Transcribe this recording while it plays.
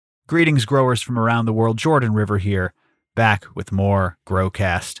Greetings, growers from around the world. Jordan River here, back with more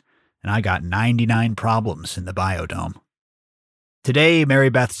GrowCast. And I got 99 problems in the biodome. Today,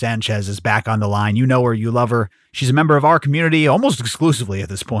 Marybeth Sanchez is back on the line. You know her, you love her. She's a member of our community almost exclusively at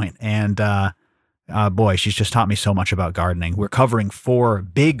this point. And boy, she's just taught me so much about gardening. We're covering 4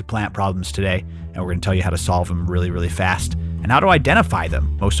 big plant problems today, and we're going to tell you how to solve them really, really fast and how to identify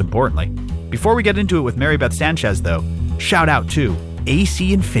them, most importantly. Before we get into it with Marybeth Sanchez, though, shout out to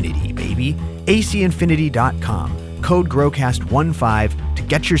AC Infinity, baby. ACinfinity.com. Code GrowCast15 to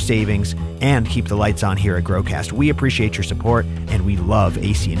get your savings and keep the lights on here at GrowCast. We appreciate your support, and we love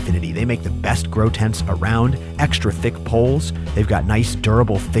AC Infinity. They make the best grow tents around, extra thick poles. They've got nice,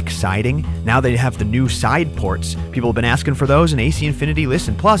 durable, thick siding. Now they have the new side ports. People have been asking for those, and AC Infinity,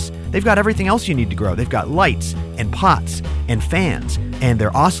 listen. Plus, they've got everything else you need to grow. They've got lights and pots and fans and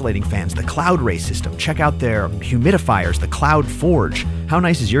their oscillating fans, the Cloud Ray system. Check out their humidifiers, the Cloud Forge. How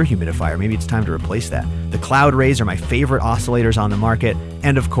nice is your humidifier? Maybe it's time to replace that. The Cloud Rays are my favorite oscillators on the market.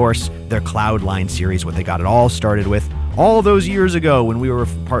 And of course, their Cloud Line series, what they got it all started with. All those years ago when we were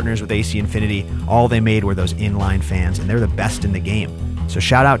partners with AC Infinity, all they made were those inline fans, and they're the best in the game. So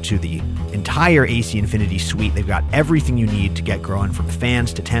shout out to the entire AC Infinity suite. They've got everything you need to get growing, from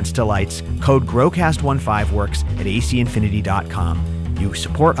fans to tents to lights. Code GrowCast15 works at ACinfinity.com. You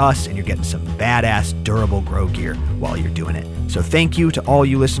support us, and you're getting some badass, durable grow gear while you're doing it. So thank you to all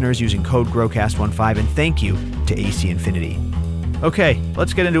you listeners using code GrowCast15, and thank you to AC Infinity. Okay,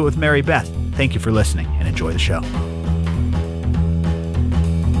 let's get into it with Marybeth. Thank you for listening, and enjoy the show.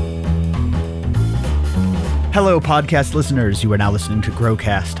 Hello, podcast listeners. You are now listening to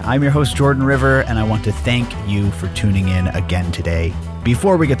GrowCast. I'm your host, Jordan River, and I want to thank you for tuning in again today.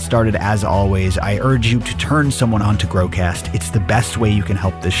 Before we get started, as always, I urge you to turn someone on to GrowCast. It's the best way you can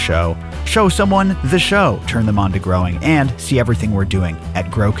help this show. Show someone the show, turn them on to growing, and see everything we're doing at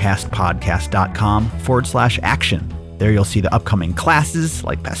growcastpodcast.com/action. There you'll see the upcoming classes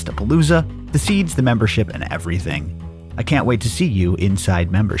like Pestapalooza, the seeds, the membership, and everything. I can't wait to see you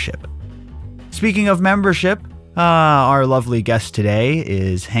inside membership. Speaking of membership, our lovely guest today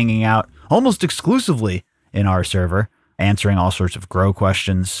is hanging out almost exclusively in our server, answering all sorts of grow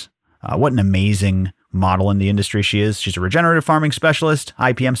questions. What an amazing model in the industry she is. She's a regenerative farming specialist,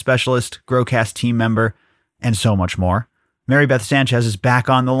 IPM specialist, GrowCast team member, and so much more. Marybeth Sanchez is back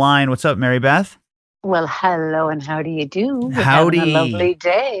on the line. What's up, Marybeth? Well, hello, and how do you do? We're Howdy. having a lovely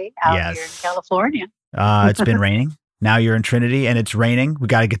day out here in California. It's been raining. Now you're in Trinity and it's raining. We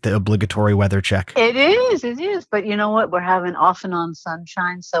got to get the obligatory weather check. It is. But you know what? We're having off and on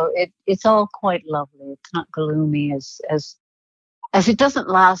sunshine, so it's all quite lovely. It's not gloomy as it doesn't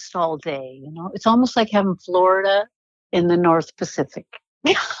last all day. You know, it's almost like having Florida in the North Pacific.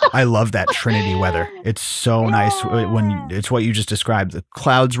 I love that Trinity weather. It's so nice when it's what you just described. The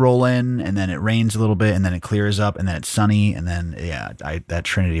clouds roll in, and then it rains a little bit, and then it clears up, and then it's sunny, and then that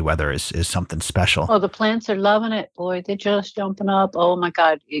Trinity weather is something special. Oh, the plants are loving it, boy. They're just jumping up. Oh my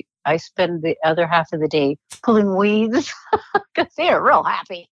God, I spend the other half of the day pulling weeds because they're real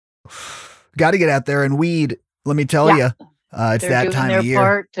happy. Got to get out there and weed. Let me tell you, it's they're that time doing of their year.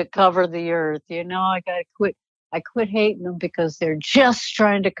 part to cover the earth. You know, I quit hating them because they're just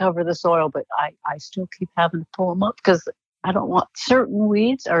trying to cover the soil, but I still keep having to pull them up because I don't want certain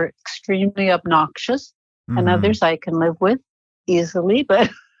weeds are extremely obnoxious, and others I can live with easily. But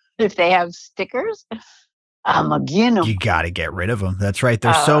if they have stickers, I'm again them. You got to get rid of them. That's right.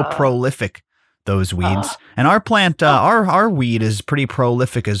 They're so prolific, those weeds. And our plant, our weed is pretty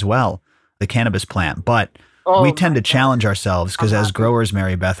prolific as well, the cannabis plant. But we tend to challenge ourselves because as growers,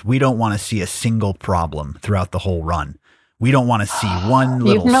 Marybeth, we don't want to see a single problem throughout the whole run. We don't want to see one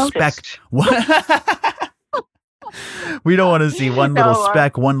little speck. We don't want to see one little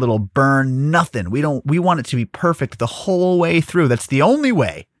speck, one little burn, nothing. We want it to be perfect the whole way through. That's the only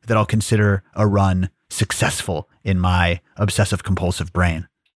way that I'll consider a run successful in my obsessive compulsive brain.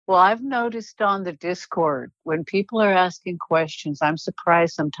 Well, I've noticed on the Discord, when people are asking questions, I'm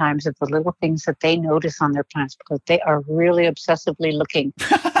surprised sometimes at the little things that they notice on their plants because they are really obsessively looking.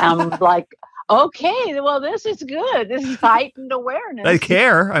 I'm like, okay, well, this is good. This is heightened awareness. They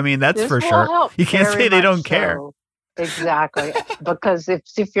care. I mean, that's for sure. Help. You can't say they don't care. So. Exactly. Because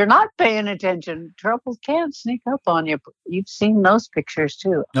if you're not paying attention, trouble can sneak up on you. You've seen those pictures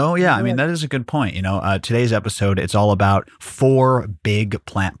too. Oh, yeah. I mean, that is a good point. You know, today's episode, it's all about 4 big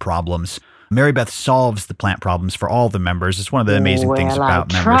plant problems. Marybeth solves the plant problems for all the members. It's one of the amazing things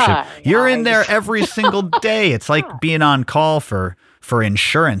about membership. You're in there every single day. It's like being on call for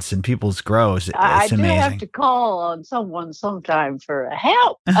insurance in people's grows. It's amazing. I do have to call on someone sometime for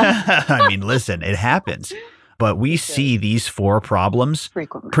help. I mean, listen, it happens. But we see these 4 problems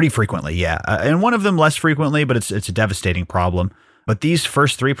pretty frequently, yeah. And one of them less frequently, but it's a devastating problem. But these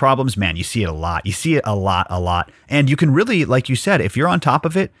first 3 problems, man, you see it a lot. You see it a lot. And you can really, like you said, if you're on top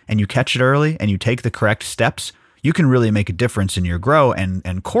of it and you catch it early and you take the correct steps, you can really make a difference in your grow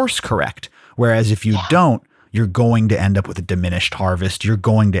and course correct. Whereas if you don't, you're going to end up with a diminished harvest. You're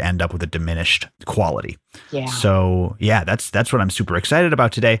going to end up with a diminished quality. Yeah. So yeah, that's what I'm super excited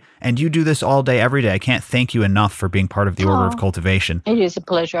about today. And you do this all day, every day. I can't thank you enough for being part of the Order of Cultivation. It is a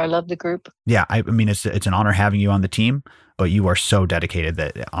pleasure. I love the group. Yeah. I mean, it's an honor having you on the team, but you are so dedicated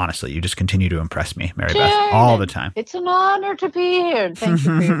that honestly, you just continue to impress me, Marybeth, all the time. It's an honor to be here. Thank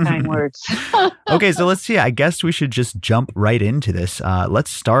you for your kind words. Okay, so let's see. I guess we should just jump right into this. Let's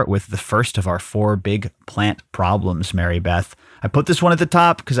start with the first of our 4 big plant problems, Marybeth. I put this one at the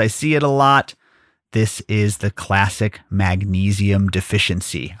top because I see it a lot. This is the classic magnesium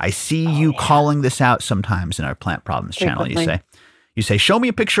deficiency. I see you calling this out sometimes in our plant problems channel. You say, show me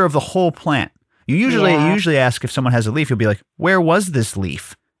a picture of the whole plant. You usually ask if someone has a leaf, you'll be like, where was this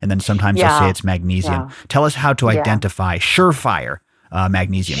leaf? And then sometimes you'll say it's magnesium. Yeah. Tell us how to identify surefire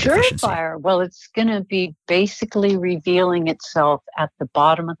magnesium deficiency. Surefire. Well, it's going to be basically revealing itself at the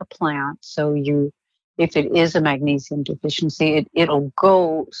bottom of the plant. So if it is a magnesium deficiency, it'll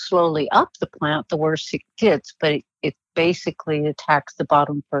go slowly up the plant the worse it gets, but it basically attacks the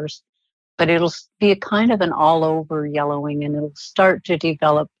bottom first. But it'll be a kind of an all-over yellowing, and it'll start to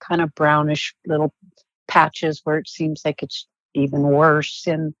develop kind of brownish little patches where it seems like it's even worse.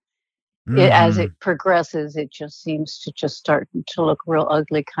 And as it progresses, it just seems to just start to look real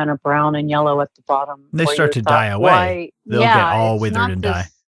ugly, kind of brown and yellow at the bottom. They start to die away. They'll get all withered and die.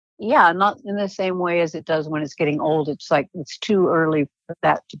 Yeah, not in the same way as it does when it's getting old. It's like it's too early for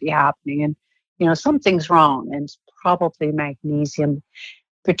that to be happening. And, something's wrong, and it's probably magnesium.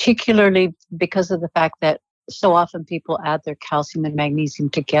 Particularly because of the fact that so often people add their calcium and magnesium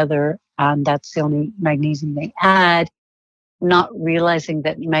together, and that's the only magnesium they add, not realizing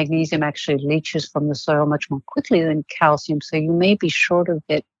that magnesium actually leaches from the soil much more quickly than calcium. So you may be short of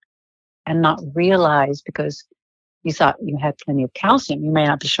it and not realize because you thought you had plenty of calcium. You may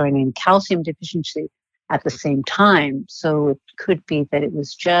not be showing any calcium deficiency at the same time. So it could be that it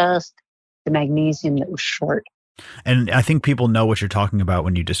was just the magnesium that was short. And I think people know what you're talking about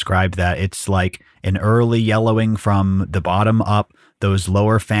when you describe that. It's like an early yellowing from the bottom up. Those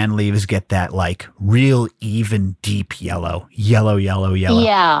lower fan leaves get that like real even deep yellow.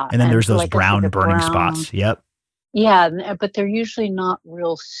 Yeah. And then there's those brown burning spots. Yep. Yeah, but they're usually not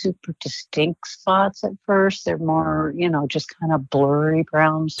real super distinct spots at first. They're more, just kind of blurry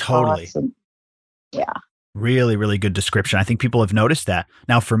brown spots. Totally. Yeah. Really, really good description. I think people have noticed that.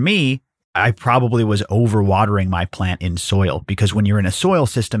 Now, for me, I probably was overwatering my plant in soil because when you're in a soil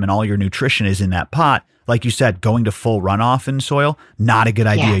system and all your nutrition is in that pot, like you said, going to full runoff in soil, not a good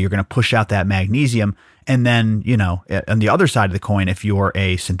idea. Yeah. You're going to push out that magnesium. And then, on the other side of the coin, if you're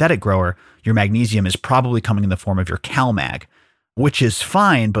a synthetic grower, your magnesium is probably coming in the form of your CalMag, which is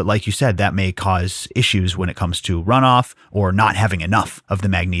fine. But like you said, that may cause issues when it comes to runoff or not having enough of the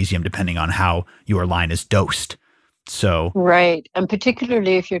magnesium, depending on how your line is dosed. So right. And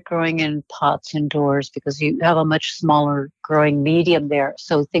particularly if you're growing in pots indoors, because you have a much smaller growing medium there.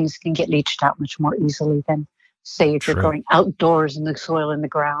 So things can get leached out much more easily than, say, if you're growing outdoors in the soil in the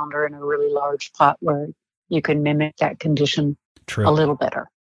ground or in a really large pot where you can mimic that condition a little better.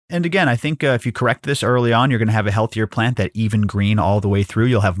 And again, I think if you correct this early on, you're going to have a healthier plant that even green all the way through.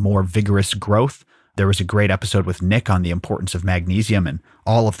 You'll have more vigorous growth. There was a great episode with Nick on the importance of magnesium and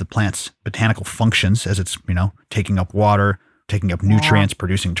all of the plant's botanical functions as it's, taking up water, taking up nutrients,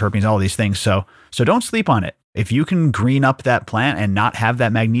 producing terpenes, all these things. So don't sleep on it. If you can green up that plant and not have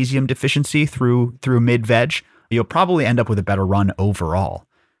that magnesium deficiency through mid-veg, you'll probably end up with a better run overall.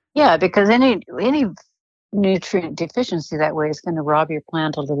 Yeah, because any nutrient deficiency that way is going to rob your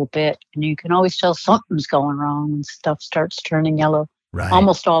plant a little bit. And you can always tell something's going wrong when stuff starts turning yellow. Right.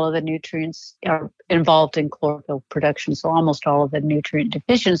 Almost all of the nutrients are involved in chlorophyll production. So almost all of the nutrient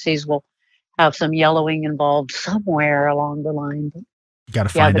deficiencies will have some yellowing involved somewhere along the line. But you got to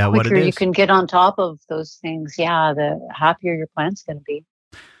find out what it is. The quicker you can get on top of those things, the happier your plant's going to be.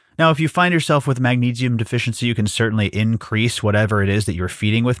 Now, if you find yourself with magnesium deficiency, you can certainly increase whatever it is that you're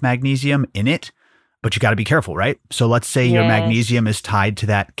feeding with magnesium in it, but you got to be careful, right? So let's say your magnesium is tied to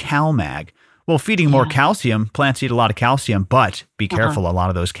that CalMag. Well, feeding more calcium, plants eat a lot of calcium, but be careful. A lot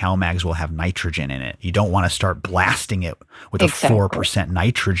of those CalMags will have nitrogen in it. You don't want to start blasting it with a 4%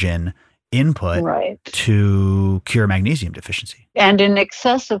 nitrogen input to cure magnesium deficiency. And in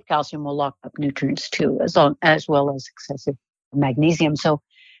excessive calcium will lock up nutrients too, as well as excessive magnesium. So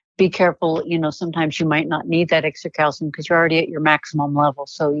be careful. Sometimes you might not need that extra calcium because you're already at your maximum level.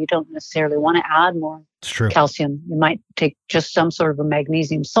 So you don't necessarily want to add more It's true. calcium. You might take just some sort of a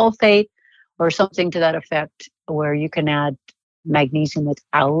magnesium sulfate or something to that effect where you can add magnesium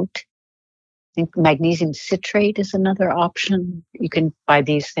without. I think magnesium citrate is another option. You can buy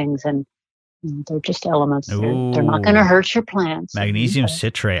these things and they're just elements. They're not going to hurt your plants. Magnesium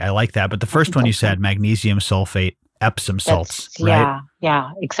citrate. I like that. But the first one you said, magnesium sulfate, Epsom salts, right?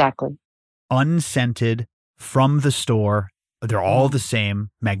 Yeah, exactly. Unscented from the store. They're all the same.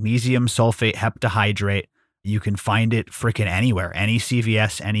 Magnesium sulfate heptahydrate. You can find it freaking anywhere. Any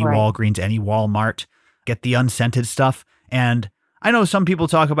CVS, any Walgreens, any Walmart. Get the unscented stuff. And I know some people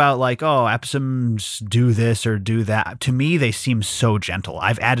talk about like, oh, Epsoms do this or do that. To me, they seem so gentle.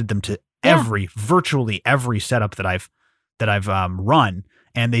 I've added them to virtually every setup that I've run,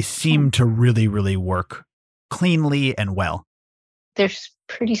 and they seem to really, really work cleanly and well. They're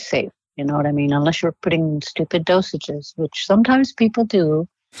pretty safe. You know what I mean? Unless you're putting stupid dosages, which sometimes people do.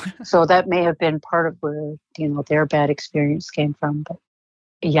 So that may have been part of where, their bad experience came from. But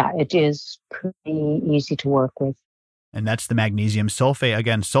yeah, it is pretty easy to work with. And that's the magnesium sulfate.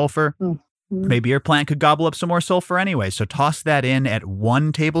 Again, sulfur. Maybe your plant could gobble up some more sulfur anyway. So toss that in at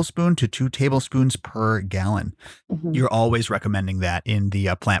 1 tablespoon to 2 tablespoons per gallon. You're always recommending that in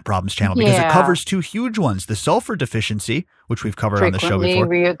the Plant Problems channel because it covers 2 huge ones. The sulfur deficiency, which we've covered on the show before.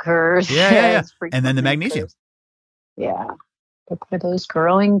 Reoccurs. Yeah. And then the magnesium. Yeah. But for those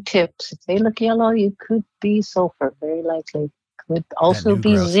growing tips, if they look yellow, you could be sulfur, very likely. Could also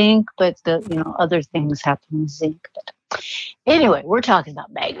be zinc, but other things happen with zinc. But anyway, we're talking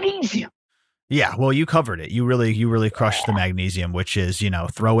about magnesium. Yeah, well, you covered it. You really crushed the magnesium, which is,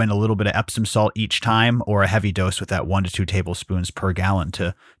 throw in a little bit of Epsom salt each time or a heavy dose with that 1 to 2 tablespoons per gallon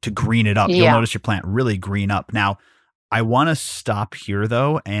to green it up. You'll notice your plant really green up. Now, I want to stop here,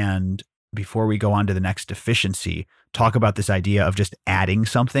 though, and before we go on to the next deficiency, talk about this idea of just adding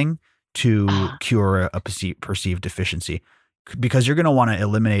something to cure a perceived deficiency, because you're going to want to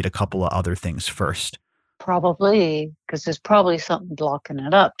eliminate a couple of other things first. Probably, because there's probably something blocking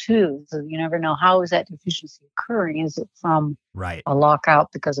it up too. So you never know, how is that deficiency occurring? Is it from a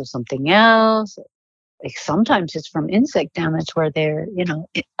lockout because of something else? Like sometimes it's from insect damage where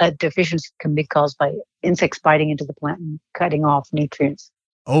a deficiency can be caused by insects biting into the plant and cutting off nutrients.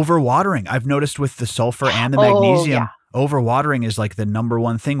 Overwatering. I've noticed with the sulfur and the magnesium, overwatering is like the number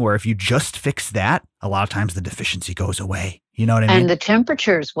one thing where if you just fix that, a lot of times the deficiency goes away. You know what I mean? And the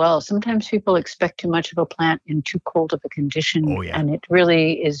temperature as well. Sometimes people expect too much of a plant in too cold of a condition. And it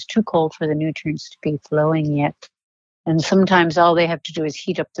really is too cold for the nutrients to be flowing yet. And sometimes all they have to do is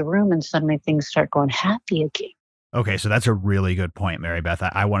heat up the room and suddenly things start going happy again. Okay, so that's a really good point, Marybeth.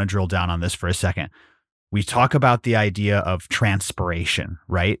 I want to drill down on this for a second. We talk about the idea of transpiration,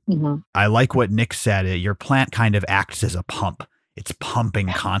 right? I like what Nick said. Your plant kind of acts as a pump. It's pumping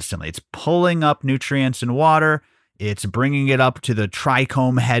constantly. It's pulling up nutrients and water. It's bringing it up to the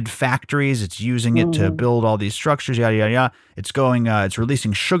trichome head factories. It's using it to build all these structures, yada, yada, yada. It's going, it's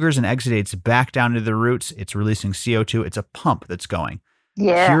releasing sugars and exudates back down to the roots. It's releasing CO2. It's a pump that's going.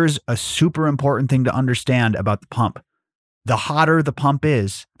 Yeah. Here's a super important thing to understand about the pump. The hotter the pump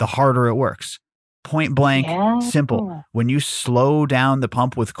is, the harder it works. Point blank, simple. When you slow down the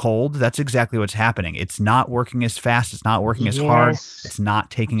pump with cold, that's exactly what's happening. It's not working as fast. It's not working as hard. It's not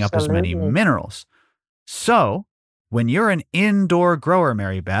taking up as many minerals. So when you're an indoor grower,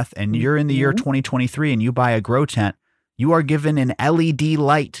 Marybeth, and you're in the year 2023 and you buy a grow tent, you are given an LED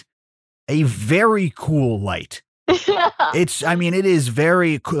light, a very cool light. It is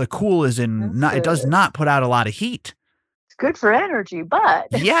very cool as in, it does not put out a lot of heat. Good for energy, but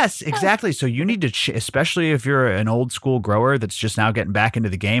yes, exactly. So you need to, especially if you're an old school grower that's just now getting back into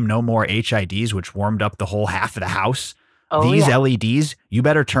the game, no more HIDs, which warmed up the whole half of the house. These LEDs, you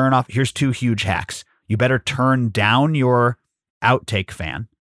better turn off. Here's 2 huge hacks. You better turn down your outtake fan.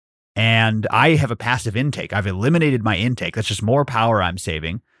 And I have a passive intake. I've eliminated my intake. That's just more power I'm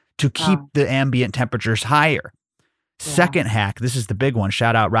saving to keep the ambient temperatures higher. Second hack, this is the big one.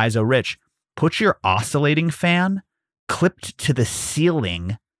 Shout out Rhizo Rich. Put your oscillating fan clipped to the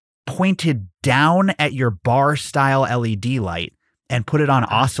ceiling, pointed down at your bar style LED light, and put it on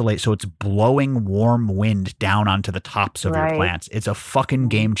oscillate so it's blowing warm wind down onto the tops of your plants. It's a fucking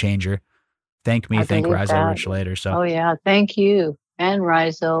game changer. Thank me, thank Rhizo Rich later. So thank you. And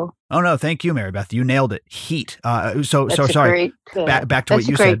Rhizo. Oh no, thank you, Marybeth. You nailed it. Heat. So sorry. Back to what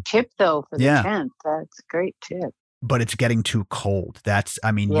you said. That's a great tip though for the tent. That's a great tip. But it's getting too cold.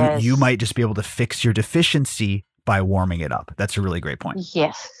 You might just be able to fix your deficiency by warming it up. That's a really great point.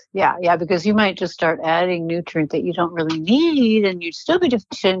 Yes. Yeah, because you might just start adding nutrient that you don't really need, and you'd still be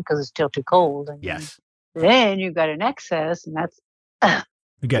deficient because it's still too cold. And Yes. then you've got an excess, and that's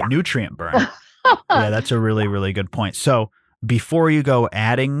You got nutrient burn. Yeah, that's a really, really good point. So before you go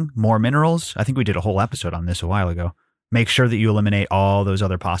adding more minerals, I think we did a whole episode on this a while ago. Make sure that you eliminate all those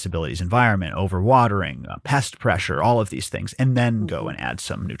other possibilities: environment, overwatering, pest pressure, all of these things, and then go and add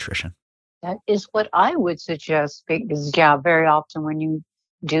some nutrition. That is what I would suggest, because very often when you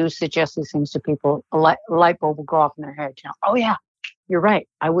do suggest these things to people, a light bulb will go off in their head. Oh yeah, you're right.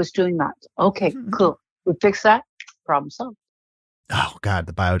 I was doing that. Okay, cool. We fix that. Problem solved. Oh God,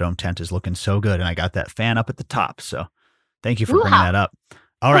 the biodome tent is looking so good, and I got that fan up at the top. So thank you for bringing that up.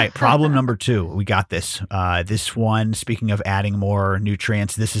 All right, problem number 2. We got this. This one, speaking of adding more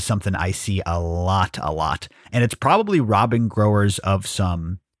nutrients, this is something I see a lot. And it's probably robbing growers of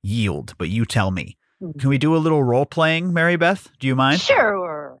some yield, but you tell me. Can we do a little role playing, Marybeth? Do you mind?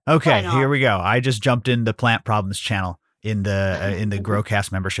 Sure. Okay, here we go. I just jumped in the Plant Problems channel in the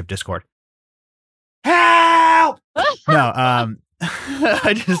GrowCast membership Discord. Help! No,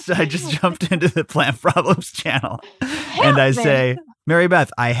 I just jumped into the Plant Problems channel, and I say, Marybeth,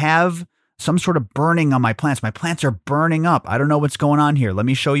 I have some sort of burning on my plants. My plants are burning up. I don't know what's going on here. Let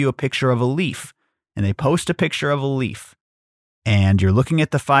me show you a picture of a leaf. And they post a picture of a leaf, and you're looking at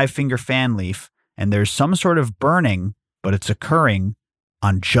the 5-finger fan leaf, and there's some sort of burning, but it's occurring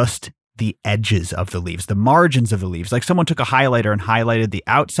on just the edges of the leaves, the margins of the leaves. Like someone took a highlighter and highlighted the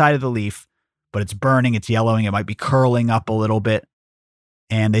outside of the leaf, but it's burning, it's yellowing, it might be curling up a little bit.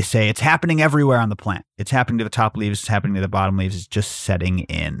 And they say it's happening everywhere on the plant. It's happening to the top leaves, it's happening to the bottom leaves, it's just setting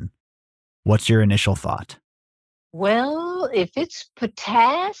in. What's your initial thought? Well, if it's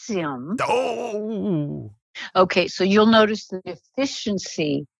potassium. Oh! Okay, so you'll notice the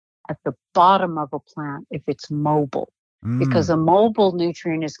deficiency at the bottom of a plant if it's mobile. Because a mobile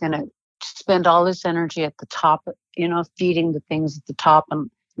nutrient is going to spend all this energy at the top, feeding the things at the top and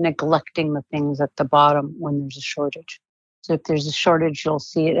neglecting the things at the bottom when there's a shortage. So if there's a shortage, you'll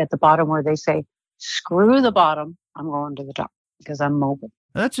see it at the bottom where they say, screw the bottom, I'm going to the top because I'm mobile.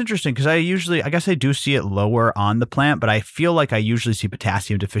 That's interesting, because I guess I do see it lower on the plant, but I feel like I usually see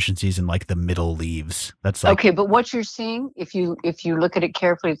potassium deficiencies in like the middle leaves. That's like, okay, but what you're seeing, if you look at it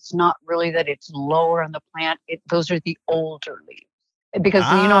carefully, it's not really that it's lower on the plant. Those are the older leaves, because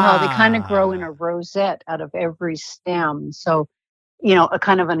you know how they kind of grow in a rosette out of every stem. So, a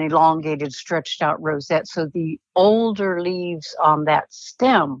kind of an elongated, stretched out rosette. So the older leaves on that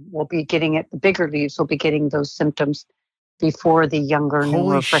stem will be getting it. The bigger leaves will be getting those symptoms before the younger,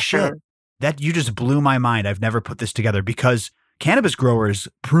 newer, fresher. Shit. That you just blew my mind. I've never put this together, because cannabis growers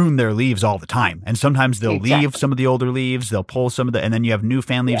prune their leaves all the time. And sometimes they'll leave some of the older leaves, they'll pull some of and then you have new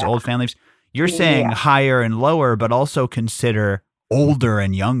fan leaves, old fan leaves. You're saying higher and lower, but also consider older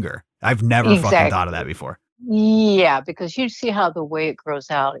and younger. I've never fucking thought of that before. Yeah, because you see how the way it grows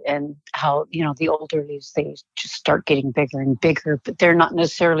out and how, the older leaves, they just start getting bigger and bigger, but they're not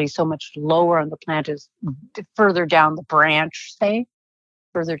necessarily so much lower on the plant as further down the branch, say,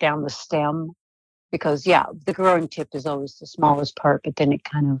 further down the stem. Because, the growing tip is always the smallest part, but then it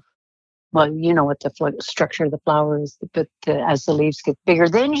kind of, well, you know what the structure of the flower is, but as the leaves get bigger,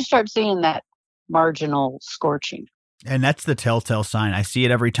 then you start seeing that marginal scorching. And that's the telltale sign. I see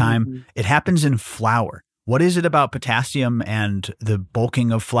it every time. It happens in flower. What is it about potassium and the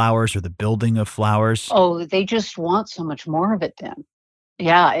bulking of flowers or the building of flowers? Oh, they just want so much more of it then.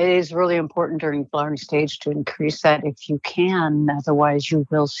 Yeah, it is really important during flowering stage to increase that if you can. Otherwise, you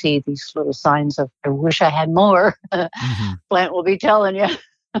will see these little signs of, I wish I had more. Plant will be telling you,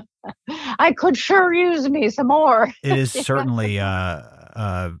 I could sure use me some more. It is certainly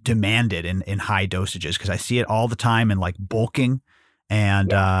demanded in high dosages, because I see it all the time in like bulking.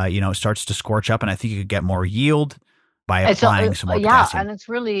 And, it starts to scorch up, and I think you could get more yield by applying some more potassium. Yeah, and it's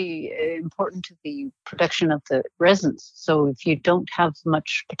really important to the production of the resins. So if you don't have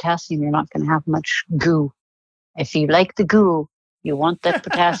much potassium, you're not going to have much goo. If you like the goo, you want that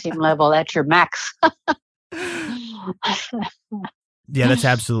potassium level at your max. Yeah, that's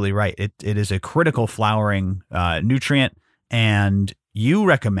absolutely right. It is a critical flowering nutrient, and you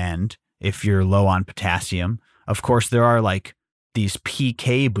recommend, if you're low on potassium, of course, there are like these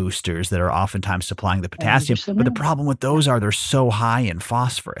PK boosters that are oftentimes supplying the potassium. But the problem with those are they're so high in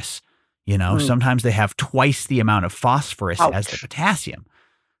phosphorus. Sometimes they have twice the amount of phosphorus as the potassium.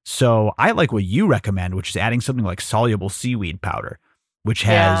 So I like what you recommend, which is adding something like soluble seaweed powder, which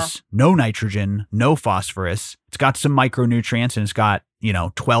has no nitrogen, no phosphorus. It's got some micronutrients, and it's got,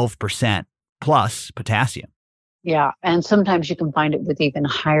 12% plus potassium. Yeah. And sometimes you can find it with even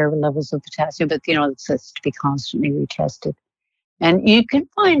higher levels of potassium, but it says to be constantly retested. And you can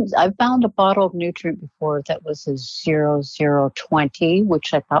I found a bottle of nutrient before that was a 0020,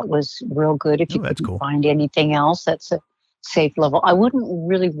 which I thought was real good. If Oh, you that's couldn't cool. find anything else, that's a safe level. I wouldn't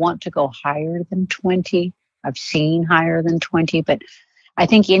really want to go higher than 20. I've seen higher than 20, but I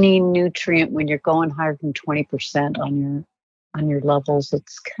think any nutrient, when you're going higher than 20% on your levels,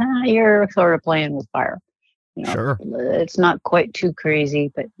 it's kind of, you're sort of playing with fire. Sure. It's not quite too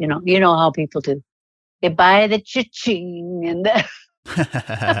crazy, but you know how people do. They buy the cha-ching and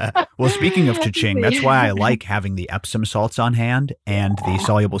Well, speaking of cha-ching, that's why I like having the Epsom salts on hand and the yeah,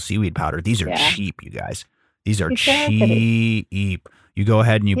 soluble seaweed powder. These are yeah, cheap, you guys. These are exactly. cheap. You go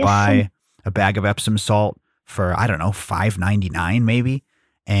ahead and you Yes, buy a bag of Epsom salt for, I don't know, $5.99 maybe.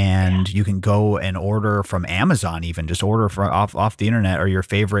 yeah, And you can go and order from Amazon, even just order off the internet or your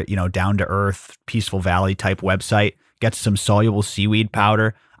favorite, down to earth, Peaceful Valley type website. Get some soluble seaweed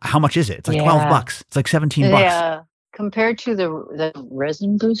powder. How much is it? It's like 12 yeah, bucks. It's like 17 bucks. yeah. Compared to the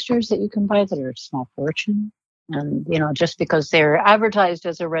resin boosters that you can buy that are a small fortune, and just because they're advertised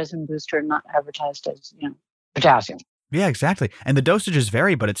as a resin booster and not advertised as potassium. Yeah, exactly. And the dosages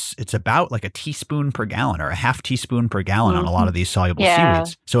vary, but it's about like a teaspoon per gallon or a half teaspoon per gallon on a lot Hmm. of these soluble Yeah,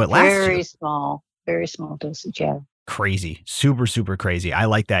 seaweeds. So it lasts you. very small dosage. Yeah, Crazy. Super, super crazy. I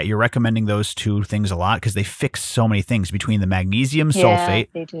like that. You're recommending those two things a lot because they fix so many things between the magnesium yeah, sulfate,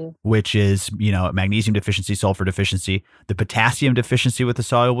 they do. which is, magnesium deficiency, sulfur deficiency, the potassium deficiency with the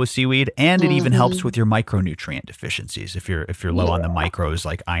soluble seaweed, and it even helps Hmm. with your micronutrient deficiencies if you're low on the Yeah, micros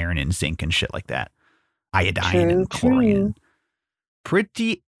like iron and zinc and shit like that. Iodine true, and chlorine. true.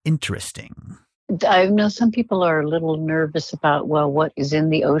 Pretty interesting. I know some people are a little nervous about, well, what is in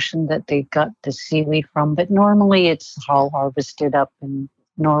the ocean that they got the seaweed from, but normally it's all harvested up in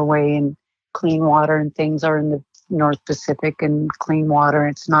Norway, and clean water and things are in the North Pacific and clean water.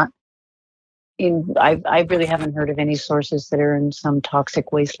 It's not I really haven't heard of any sources that are in some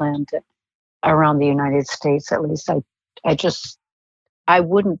toxic wasteland around the United States, at least. I just, I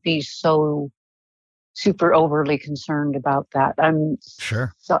wouldn't be so super overly concerned about that.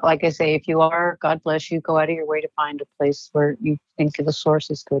 Sure. So, like I say, if you are, God bless you, go out of your way to find a place where you think the source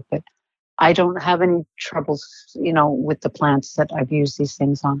is good. But I don't have any troubles, with the plants that I've used these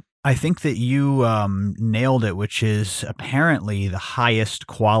things on. I think that you nailed it, which is apparently the highest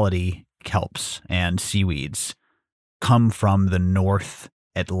quality kelps and seaweeds come from the North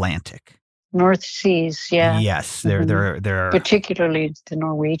Atlantic. North Seas, yeah. Yes, Hmm. they're Particularly the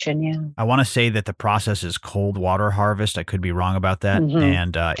Norwegian, yeah. I want to say that the process is cold water harvest. I could be wrong about that. Hmm.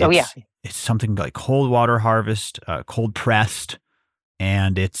 And Oh, yeah. it's something like cold water harvest, cold pressed,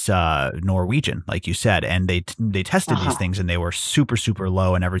 and it's Norwegian, like you said. And they tested these Uh-huh. things, and they were super super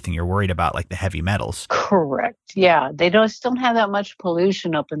low, and everything you're worried about, like the heavy metals. Correct. Yeah. They don't have that much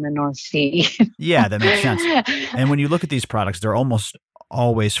pollution up in the North Sea. Yeah, that makes sense. And when you look at these products, they're almost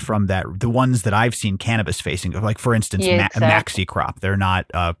always from the ones that I've seen cannabis facing, like for instance, Yeah, a exactly. maxi crop. They're not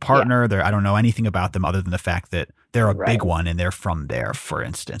a Yeah. partner. I don't know anything about them other than the fact that they're a big Right. one and they're from there, for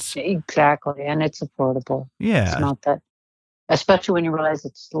instance. Exactly. And it's affordable. It's Yeah, not that, especially when you realize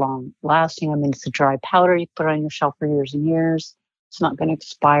it's long lasting. I mean, it's a dry powder you put on your shelf for years and years. It's not going to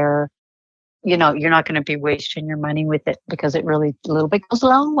expire. You're not going to be wasting your money with it because it really, a little bit goes a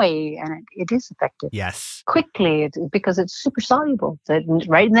long way, and it is effective yes. quickly because it's super soluble.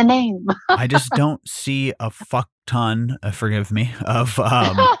 Right in the name. I just don't see a fuck ton, forgive me, of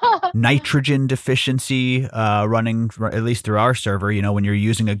nitrogen deficiency running at least through our server, when you're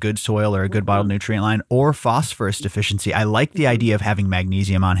using a good soil or a good bottled Mhm. nutrient line, or phosphorus deficiency. I like the idea of having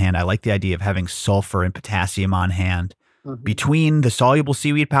magnesium on hand. I like the idea of having sulfur and potassium on hand. Mhm. Between the soluble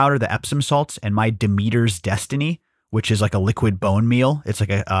seaweed powder, the Epsom salts, and my Demeter's Destiny, which is like a liquid bone meal, it's like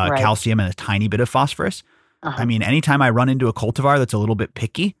a Right. calcium and a tiny bit of phosphorus. I Uh-huh. mean, anytime I run into a cultivar that's a little bit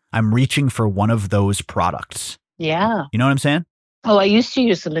picky, I'm reaching for one of those products. Yeah. You know what I'm saying? Oh, I used to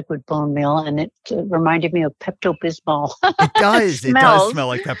use the liquid bone meal, and it reminded me of Pepto-Bismol. It It does. It does smells smell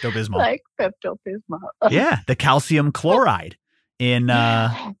like Pepto-Bismol. like Pepto-Bismol. Yeah, the calcium chloride in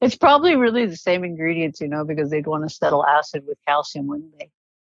It's probably really the same ingredients, because they'd want to settle acid with calcium, wouldn't they?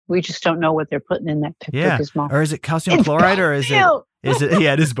 We just don't know what they're putting in that yeah. Pepto-Bismol. Or is it calcium It's chloride bone or is meal. it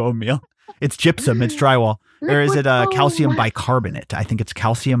yeah, it is bone meal. It's gypsum, it's drywall. Or is Liquid it bone. calcium bicarbonate? I think it's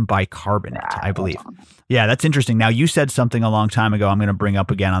calcium bicarbonate, I I don't believe. know. Yeah, that's interesting. Now, you said something a long time ago I'm going to bring up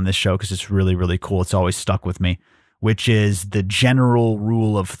again on this show because it's really, really cool. It's always stuck with me, which is the general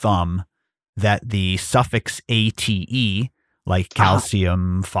rule of thumb that the suffix ATE, like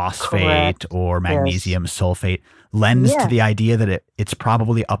calcium phosphate Correct. or Yes. magnesium sulfate, lends to Yeah. the idea that it's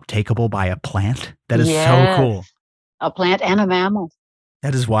probably uptakeable by a plant. That is so Yes. cool. A plant and a mammal.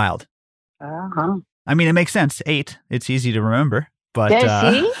 That is wild. Uh-huh. I mean, it makes sense. 8. It's easy to remember. But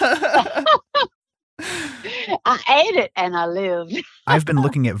Yeah, see? I ate it and I lived. I've been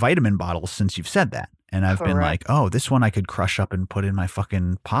looking at vitamin bottles since you've said that. And I've been like, Correct. oh, this one I could crush up and put in my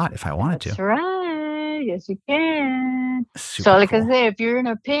fucking pot if I wanted That's to. right. Yes, you can. Super So, like I cool. say, if you're in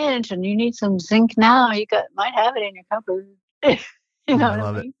a pinch and you need some zinc now, might have it in your cupboard. You know I what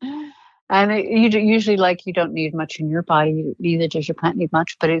love I mean? And usually, like, you don't need much in your body. Neither does your plant need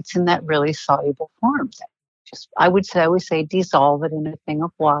much, but it's in that really soluble form. I always say dissolve it in a thing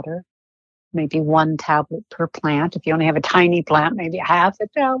of water. Maybe 1 tablet per plant. If you only have a tiny plant, maybe half a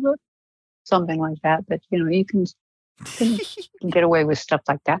tablet, something like that. But you can get away with stuff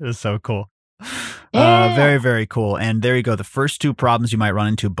like that. It's so cool. Yeah. Very, very cool. And there you go. The first 2 problems you might run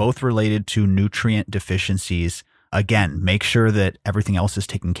into, both related to nutrient deficiencies. Again, make sure that everything else is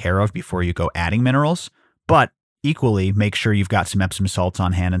taken care of before you go adding minerals. But equally, make sure you've got some Epsom salts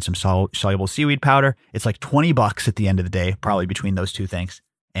on hand and some soluble seaweed powder. It's like $20 at the end of the day, probably between those 2 things.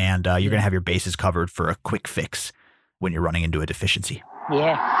 And you're going to have your bases covered for a quick fix when you're running into a deficiency.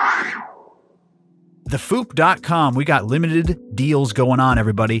 Yeah. Thefoop.com. We got limited deals going on,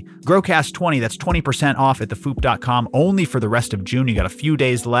 everybody. GrowCast 20, that's 20% off at thefoop.com only for the rest of June. You got a few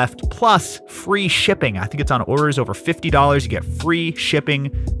days left, plus free shipping. I think it's on orders over $50. You get free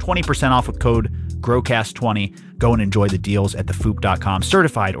shipping, 20% off with code GrowCast20. Go and enjoy the deals at thefoop.com.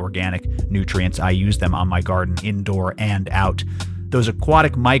 Certified organic nutrients. I use them on my garden, indoor and out. Those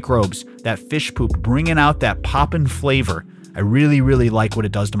aquatic microbes, that fish poop, bringing out that poppin' flavor. I really, really like what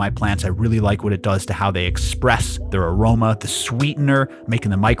it does to my plants. I really like what it does to how they express their aroma, the sweetener,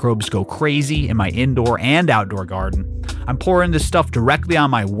 making the microbes go crazy in my indoor and outdoor garden. I'm pouring this stuff directly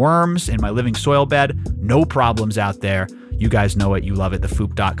on my worms in my living soil bed. No problems out there. You guys know it. You love it.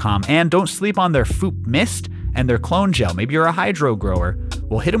 Thefoop.com. And don't sleep on their Foop Mist and their clone gel. Maybe you're a hydro grower.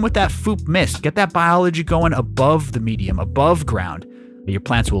 Well, hit them with that Foop Mist. Get that biology going above the medium, above ground. Your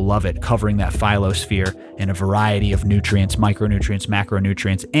plants will love it, covering that phyllosphere in a variety of nutrients, micronutrients,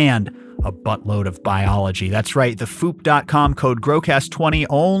 macronutrients, and a buttload of biology. That's right, thefoop.com code GrowCast20,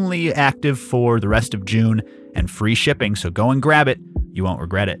 only active for the rest of June, and free shipping, so go and grab it. You won't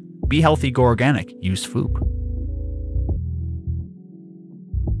regret it. Be healthy, go organic. Use Foop.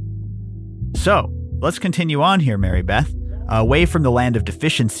 So, let's continue on here, Marybeth. Away from the land of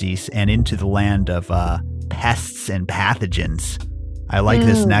deficiencies and into the land of pests and pathogens. I like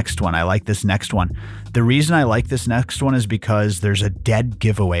this next one. The reason I like this next one is because there's a dead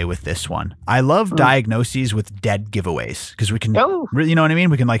giveaway with this one. I love diagnoses with dead giveaways because we can, you know what I mean?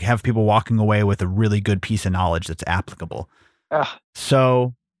 We can like have people walking away with a really good piece of knowledge that's applicable.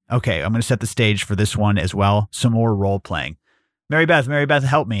 So, okay, I'm going to set the stage for this one as well. Some more role playing. Marybeth,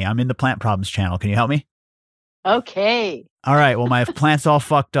 help me. I'm in the Plant Problems channel. Can you help me? Okay. All right. Well, my plant's all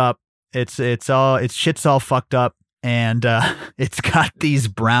fucked up. Its shit's all fucked up. And it's got these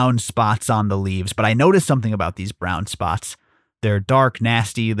brown spots on the leaves. But I noticed something about these brown spots. They're dark,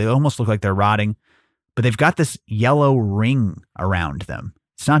 nasty. They almost look like they're rotting. But they've got this yellow ring around them.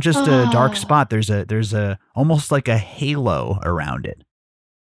 It's not just a dark spot. There's a almost like a halo around it.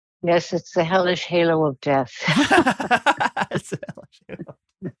 Yes, it's the hellish halo of death. It's a hellish halo.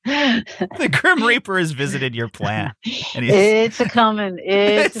 The Grim Reaper has visited your plant. And it's a coming.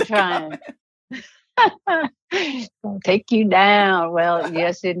 It's a trying. I'll take you down. Well,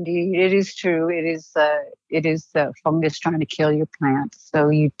 yes, indeed. It is true. It is fungus trying to kill your plant. So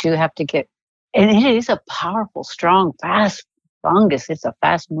you do have to and it is a powerful, strong, fast fungus. It's a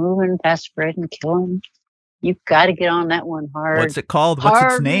fast moving, fast spreading, killing. You've got to get on that one hard. What's it called?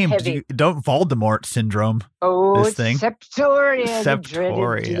 What's its name? Don't Voldemort syndrome. Oh, this thing. Septoria.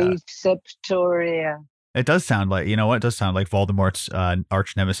 Septoria. Septoria. It does sound like, you know what? It does sound like Voldemort's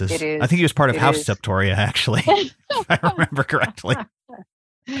arch nemesis. It is. I think he was part of House Septoria, actually, if I remember correctly.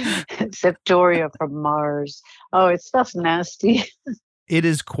 Septoria from Mars. Oh, it's stuff's nasty. It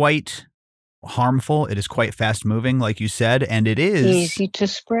is quite harmful. It is quite fast moving, like you said, and it is easy to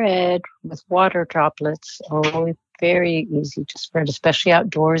spread with water droplets. Oh, very easy to spread, especially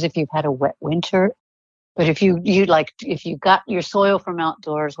outdoors if you've had a wet winter. But if you got your soil from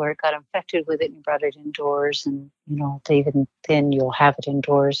outdoors where it got infected with it and you brought it indoors, and even then you'll have it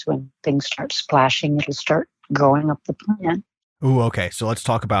indoors when things start splashing, it'll start growing up the plant. Ooh, okay. So let's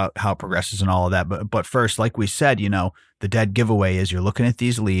talk about how it progresses and all of that. But first, like we said, the dead giveaway is you're looking at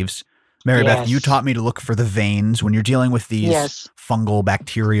these leaves. Marybeth, you taught me to look for the veins when you're dealing with these fungal,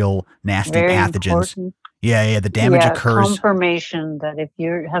 bacterial, nasty pathogens. Important. Yeah. The damage occurs. Confirmation that if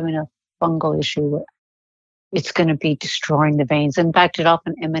you're having a fungal issue, it's going to be destroying the veins. In fact, it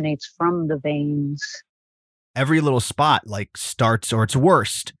often emanates from the veins. Every little spot like starts or it's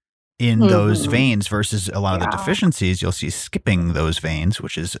worst in those veins versus a lot of the deficiencies. You'll see skipping those veins,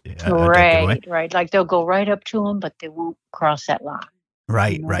 which is a dead giveaway. Right. Like they'll go right up to them, but they won't cross that line.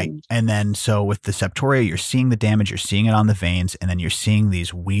 Right, You know right. And then so with the septoria, you're seeing the damage, you're seeing it on the veins, and then you're seeing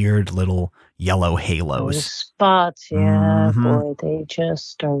these weird little yellow halos. Those spots, yeah, boy, they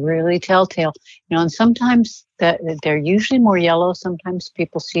just are really telltale. You know, and sometimes they're usually more yellow. Sometimes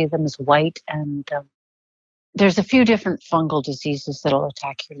people see them as white. And there's a few different fungal diseases that'll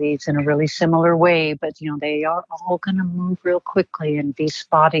attack your leaves in a really similar way, but, you know, they are all going to move real quickly and be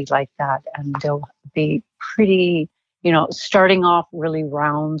spotty like that. And they'll be pretty, you know, starting off really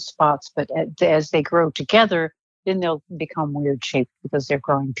round spots, but as they grow together, then they'll become weird shaped because they're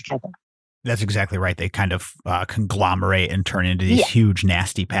growing together. That's exactly right. They kind of conglomerate and turn into these huge,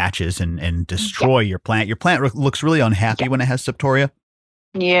 nasty patches and destroy your plant. Your plant looks really unhappy when it has septoria.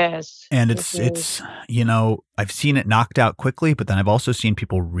 Yes. And it's, you know, I've seen it knocked out quickly, but then I've also seen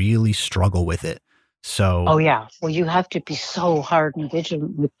people really struggle with it. So. Oh, yeah. Well, you have to be so hard and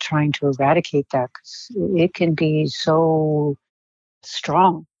vigilant with trying to eradicate that because it can be so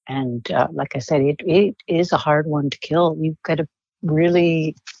strong. And like I said, it is a hard one to kill. You've got to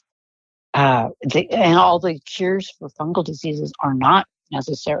really, and all the cures for fungal diseases are not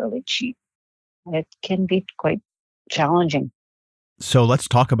necessarily cheap. It can be quite challenging. So let's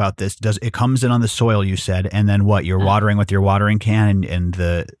talk about this. It comes in on the soil, you said, and then what? You're watering with your watering can, and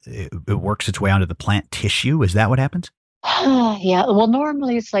it works its way onto the plant tissue. Is that what happens? Yeah. Well,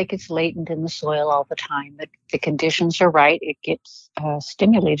 normally it's like it's latent in the soil all the time. But the conditions are right. It gets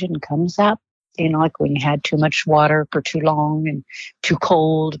stimulated and comes up. You know, like when you had too much water for too long and too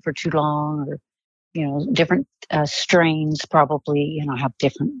cold for too long, or you know, different strains probably you know have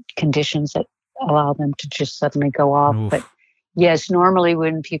different conditions that allow them to just suddenly go off. Oof. But yes, normally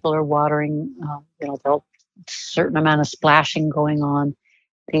when people are watering, you know, there'll be a certain amount of splashing going on.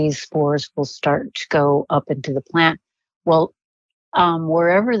 These spores will start to go up into the plant. Well,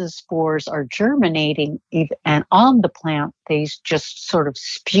 wherever the spores are germinating and on the plant, they just sort of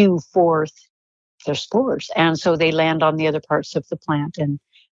spew forth their spores. And so they land on the other parts of the plant and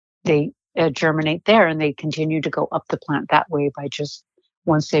they germinate there and they continue to go up the plant that way by just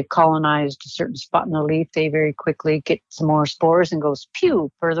once they've colonized a certain spot in the leaf, they very quickly get some more spores and goes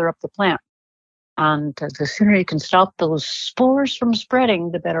pew further up the plant. And the sooner you can stop those spores from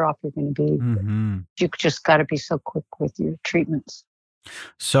spreading, the better off you're going to be. You just got to be so quick with your treatments.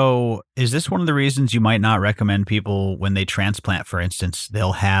 So is this one of the reasons you might not recommend people when they transplant, for instance,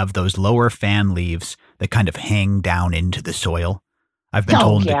 they'll have those lower fan leaves that kind of hang down into the soil? I've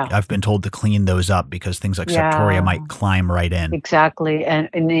been told to clean those up because things like septoria might climb right in. Exactly, and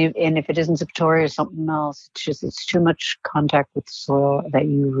if it isn't septoria or something else, it's too much contact with the soil that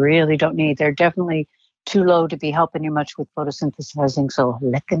you really don't need. They're definitely too low to be helping you much with photosynthesizing. So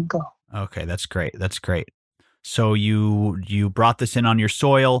let them go. Okay, that's great. That's great. So you brought this in on your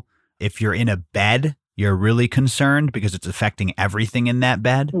soil. If you're in a bed, you're really concerned because it's affecting everything in that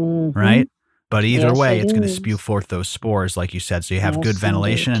bed, right? But either way, it's going to spew forth those spores, like you said. So you have good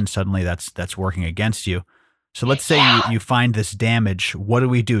ventilation, and suddenly that's working against you. So let's say you find this damage. What do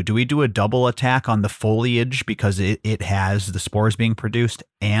we do? Do we do a double attack on the foliage because it has the spores being produced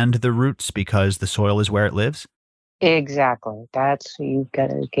and the roots because the soil is where it lives? Exactly. You've got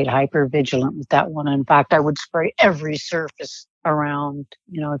to get hyper vigilant with that one. In fact, I would spray every surface around.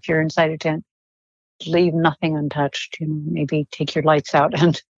 You know, if you're inside a tent, leave nothing untouched. You know, maybe take your lights out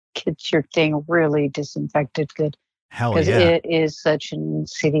and get your thing really disinfected good. Hell yeah. Because it is such an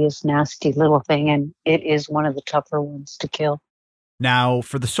insidious, nasty little thing, and it is one of the tougher ones to kill. Now,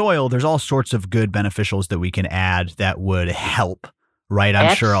 for the soil, there's all sorts of good beneficials that we can add that would help, right?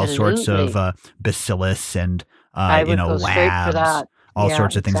 I'm sure all sorts of bacillus and, labs, all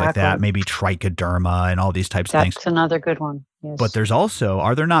sorts of things like that, maybe trichoderma and all these types of things. That's another good one, yes. But there's also,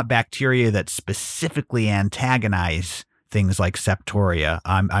 are there not bacteria that specifically antagonize things like septoria?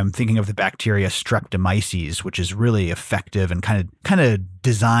 I'm thinking of the bacteria Streptomyces, which is really effective and kind of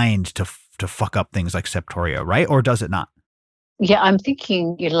designed to fuck up things like septoria, right? Or does it not? Yeah, I'm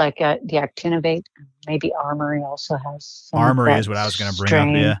thinking like the actinovate. Maybe Armory also has. Armory is what I was going to bring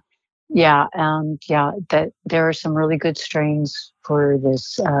up. Yeah. Yeah, and that there are some really good strains for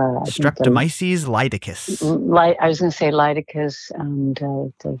this. Streptomyces lidicus. I was going to say lidicus, and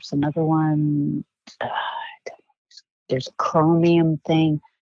there's another one. There's a chromium thing.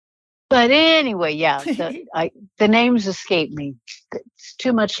 But anyway, the names escape me. It's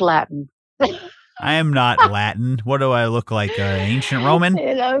too much Latin. I am not Latin. What do I look like? Ancient Roman?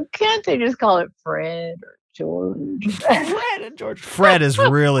 You know, can't they just call it Fred or George. Fred and George. Fred is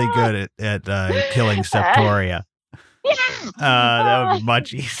really good at killing septoria. That would be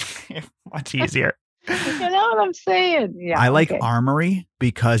much easier. Much easier. You know what I'm saying? Yeah. I like Armory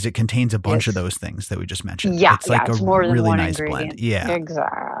because it contains a bunch of those things that we just mentioned. Yeah, it's like it's a more than really one nice ingredient. blend. Yeah,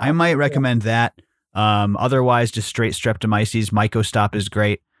 exactly. I might recommend that. Otherwise, just straight streptomyces. Mycostop is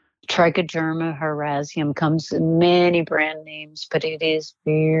great. Trichoderma harasium comes in many brand names, but it is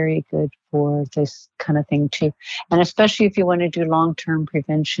very good for this kind of thing too. And especially if you want to do long-term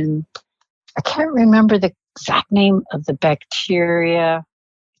prevention. I can't remember the exact name of the bacteria.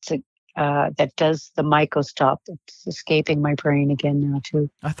 It's that does the mycostop. It's escaping my brain again now too.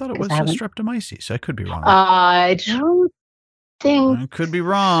 I thought it was streptomyces. I could be wrong. I don't think I could be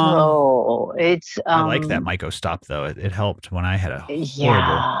wrong. So it's I like that mycostop though. It helped when I had a horrible.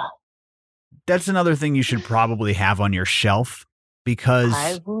 Yeah. That's another thing you should probably have on your shelf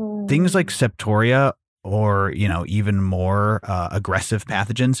because things like septoria or, even more aggressive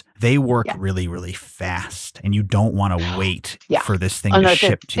pathogens, they work really, really fast and you don't want to wait for this thing to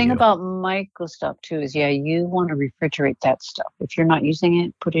ship to you. The thing about mycostop too is, you want to refrigerate that stuff. If you're not using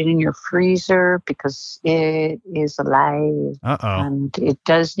it, put it in your freezer because it is alive. And it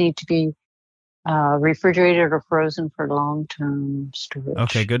does need to be refrigerated or frozen for long-term storage.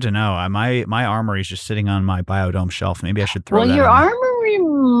 Okay, good to know. My Armory is just sitting on my Biodome shelf. Maybe I should throw that in. Well, your Armory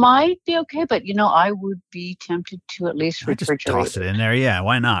might be okay, but I would be tempted to at least refrigerate. Just toss it in there. Yeah,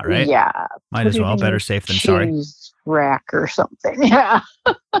 why not, right? Yeah. Might as well. Better safe than sorry. Cheese rack or something. Yeah.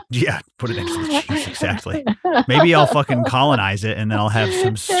 Yeah, put it next to the cheese, exactly. Maybe I'll fucking colonize it and then I'll have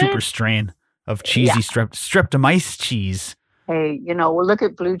some super strain of cheesy streptomyces cheese. Hey, we'll look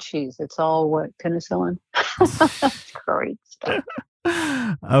at blue cheese. It's all penicillin. Great stuff.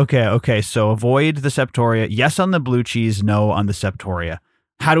 Okay. So avoid the septoria. Yes on the blue cheese, no on the septoria.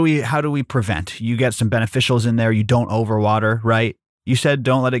 How do we prevent? You get some beneficials in there. You don't overwater, right? You said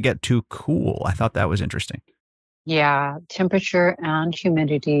don't let it get too cool. I thought that was interesting. Yeah, temperature and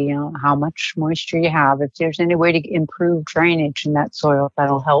humidity, how much moisture you have. If there's any way to improve drainage in that soil,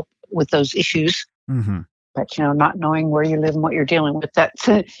 that'll help with those issues. Mm-hmm. But, not knowing where you live and what you're dealing with, that's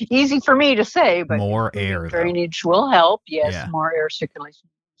easy for me to say. But more air drainage will help. Yes, more air circulation.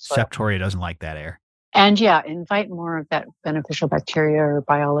 Septoria doesn't like that air. And invite more of that beneficial bacteria or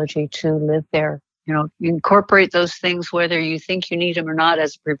biology to live there. Incorporate those things whether you think you need them or not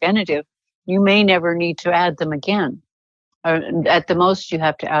as a preventative. You may never need to add them again. At the most, you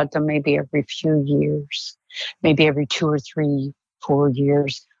have to add them maybe every few years, maybe every 2 or 3, 4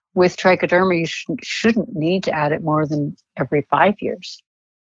 years. With trichoderma, you shouldn't need to add it more than every 5 years.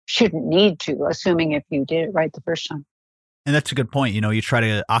 Shouldn't need to, assuming if you did it right the first time. And that's a good point. You try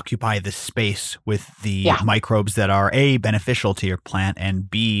to occupy this space with the microbes that are A, beneficial to your plant and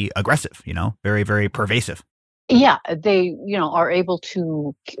B, aggressive, very, very pervasive. Yeah, they, are able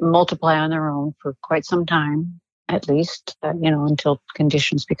to multiply on their own for quite some time, at least, until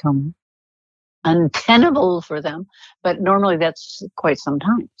conditions become untenable for them. But normally that's quite some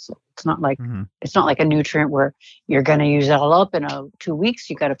time. So it's not like it's not like a nutrient where you're going to use it all up in 2 weeks.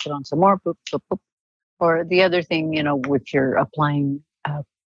 You got to put on some more. Boop, boop, boop. Or the other thing, if you're applying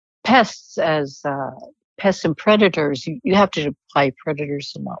pests as pests and predators, you have to apply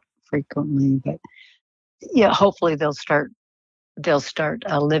predators somewhat frequently. But hopefully they'll start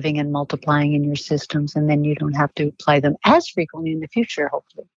living and multiplying in your systems, and then you don't have to apply them as frequently in the future,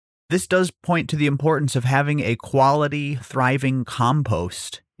 hopefully. This does point to the importance of having a quality, thriving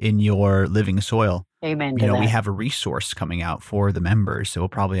compost in your living soil. Amen to that. We have a resource coming out for the members that we'll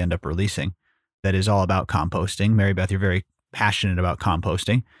probably end up releasing that is all about composting. Marybeth, you're very passionate about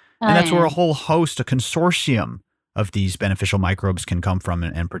composting. And that's where a whole host, a consortium of these beneficial microbes can come from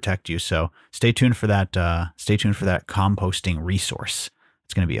and protect you. So stay tuned for that. Stay tuned for that composting resource.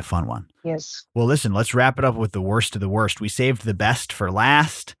 It's going to be a fun one. Yes. Well, listen, let's wrap it up with the worst of the worst. We saved the best for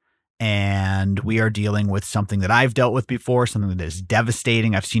last. And we are dealing with something that I've dealt with before, something that is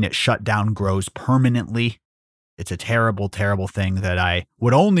devastating. I've seen it shut down grows permanently. It's a terrible, terrible thing that I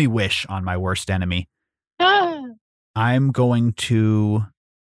would only wish on my worst enemy. I'm going to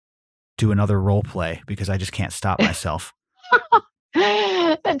do another role play because I just can't stop myself.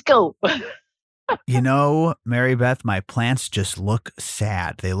 Let's go. Marybeth, my plants just look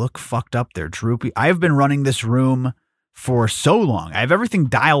sad. They look fucked up. They're droopy. I've been running this room for so long. I have everything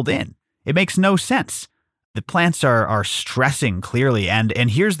dialed in. It makes no sense. The plants are stressing clearly. And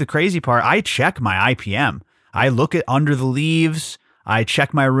here's the crazy part. I check my IPM. I look at under the leaves. I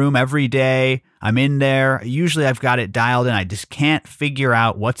check my room every day. I'm in there. Usually I've got it dialed in. I just can't figure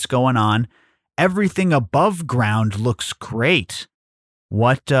out what's going on. Everything above ground looks great.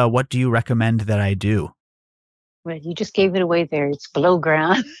 What do you recommend that I do? Well, you just gave it away there. It's below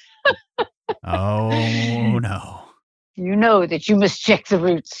ground. Oh, no. You know that you must check the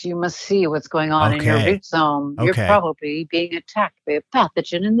roots. You must see what's going on in your Okay. root zone. You're Okay. probably being attacked by a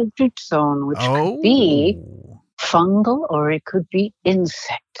pathogen in the root zone, which could be Oh. fungal or it could be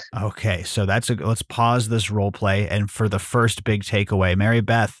insect. Okay. So let's pause this role play. And for the first big takeaway,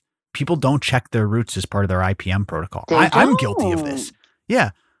 Marybeth, people don't check their roots as part of their IPM protocol. I'm guilty of this.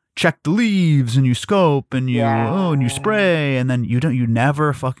 Yeah. Check the leaves and you scope and and you spray, and then you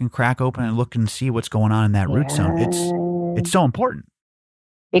never fucking crack open and look and see what's going on in that root zone. It's so important.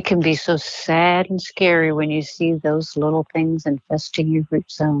 It can be so sad and scary when you see those little things infesting your root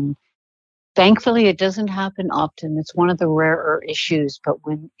zone. Thankfully, it doesn't happen often. It's one of the rarer issues, but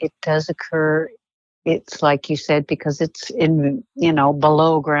when it does occur, it's like you said, because it's in,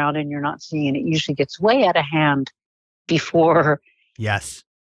 below ground and you're not seeing it. It usually gets way out of hand before. Yes.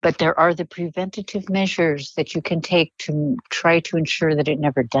 But there are the preventative measures that you can take to try to ensure that it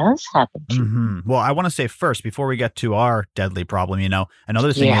never does happen to you. Well, I want to say first, before we get to our deadly problem,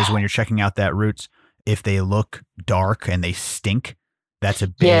 another thing is when you're checking out that roots, if they look dark and they stink, that's a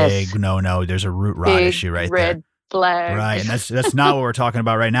big no. There's a root rot issue right red there. Flag. Right. And that's not what we're talking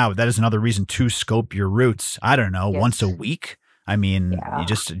about right now. But that is another reason to scope your roots. I don't know, once a week. I mean, you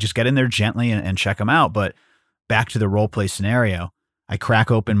just get in there gently and check them out. But back to the role play scenario. I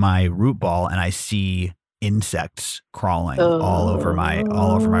crack open my root ball and I see insects crawling all over my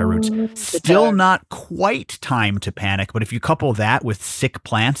roots. Still not quite time to panic, but if you couple that with sick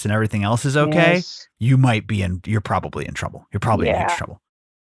plants and everything else is okay, you're probably in trouble. You're probably in huge trouble.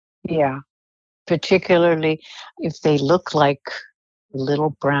 Yeah. Particularly if they look like little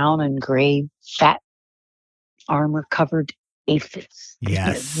brown and gray fat armor covered aphids.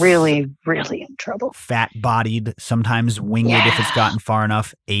 Yes. Really, really in trouble. Fat-bodied, sometimes winged if it's gotten far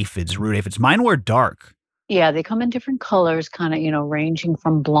enough. Aphids, root aphids. Mine were dark. Yeah, they come in different colors, kind of, ranging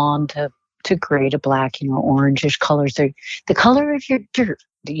from blonde to gray to black, orangish colors. They're the color of your dirt,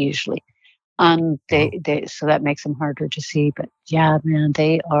 usually. So that makes them harder to see. But yeah, man,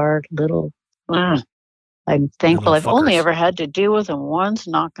 they are little. I'm thankful I've only ever had to deal with them once,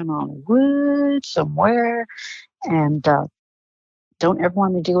 knocking on wood somewhere. And don't ever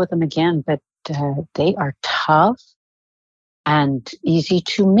want to deal with them again, but they are tough and easy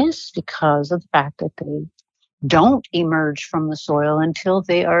to miss because of the fact that they don't emerge from the soil until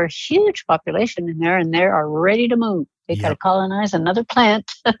they are a huge population in there and they are ready to move. They got to colonize another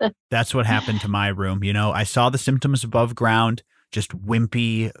plant. That's what happened to my room. I saw the symptoms above ground, just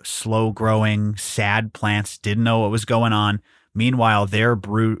wimpy, slow growing, sad plants, didn't know what was going on. Meanwhile, they're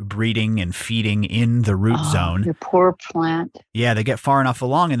breeding and feeding in the root zone. The poor plant. Yeah, they get far enough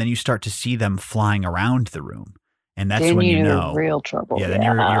along, and then you start to see them flying around the room, and that's then when you're in real trouble. Yeah, then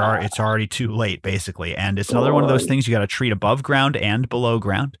it's already too late, basically. And it's another one of those things you got to treat above ground and below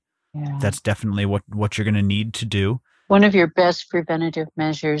ground. Yeah. That's definitely what you're going to need to do. One of your best preventative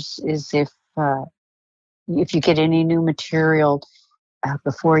measures is if you get any new material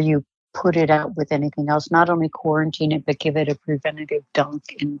before you put it out with anything else, not only quarantine it, but give it a preventative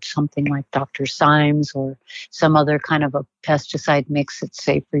dunk in something like Dr. Symes or some other kind of a pesticide mix that's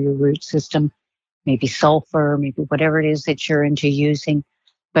safe for your root system, maybe sulfur, maybe whatever it is that you're into using.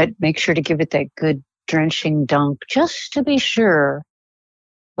 But make sure to give it that good drenching dunk just to be sure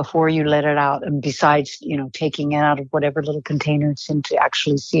before you let it out. And besides, taking it out of whatever little container it's in to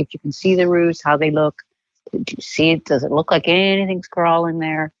actually see if you can see the roots, how they look. Do you see it? Does it look like anything's crawling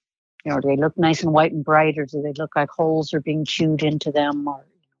there? Do they look nice and white and bright, or do they look like holes are being chewed into them? Or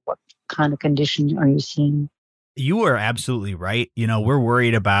what kind of condition are you seeing? You are absolutely right. We're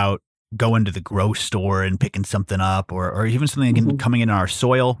worried about going to the grow store and picking something up or even something coming in our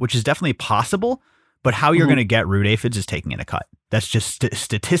soil, which is definitely possible. But how you're going to get root aphids is taking in a cut. That's just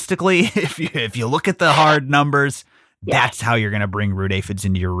statistically, if you look at the hard numbers, that's how you're going to bring root aphids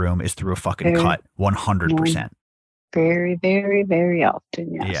into your room is through a fucking cut, 100%. Very, very, very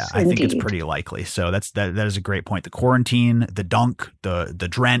often, yes. Yeah, I think it's pretty likely. So that is a great point. The quarantine, the dunk, the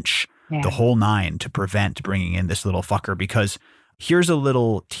drench, the whole nine to prevent bringing in this little fucker. Because here's a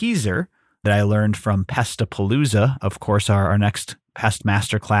little teaser that I learned from Pestapalooza. Of course, our next pest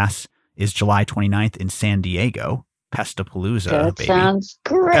masterclass is July 29th in San Diego. Pestapalooza, that baby. Sounds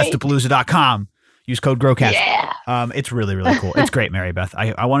great. Pestapalooza.com. Use code GrowCast. Yeah. It's really, really cool. It's great, Marybeth.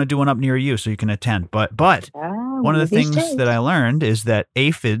 I want to do one up near you so you can attend. But one of the things that I learned is that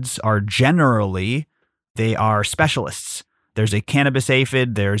aphids are generally, they are specialists. There's a cannabis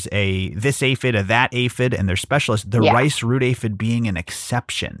aphid, there's this aphid, a that aphid, and they're specialists. The rice root aphid being an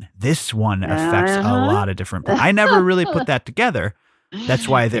exception. This one affects a lot of different. I never really put that together, That's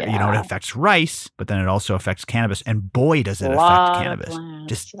why it Yeah. affects rice, but then it also affects cannabis. And boy, does A it affect lot of cannabis. plants.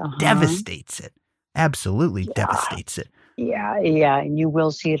 Just devastates it. Absolutely Yeah. devastates it. Yeah. Yeah. And you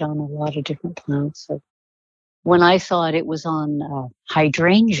will see it on a lot of different plants. So when I saw it, it was on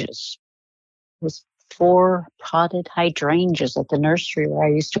hydrangeas. It was 4 potted hydrangeas at the nursery where I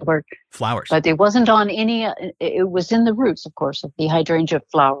used to work. Flowers. But it wasn't on any, it was in the roots, of course, of the hydrangea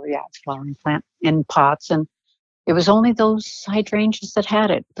flower. Yeah, it's a flowering plant in pots. And it was only those hydrangeas that had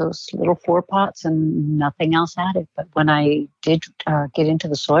it, those little 4 pots, and nothing else had it. But when I did get into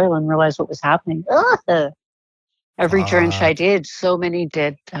the soil and realize what was happening, every drench I did, so many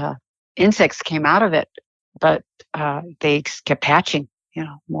dead insects came out of it. But they kept hatching.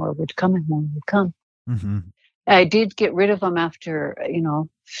 More would come and more would come. Mm-hmm. I did get rid of them after,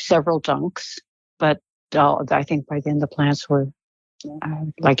 several dunks. But I think by then the plants were,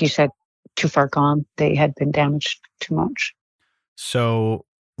 like you said, too far gone. They had been damaged too much. So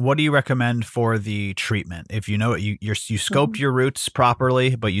what do you recommend for the treatment? If you know you scoped your roots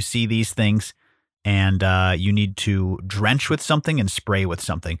properly, but you see these things and you need to drench with something and spray with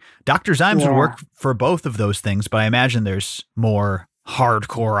something. Dr. Zymes would work for both of those things, but I imagine there's more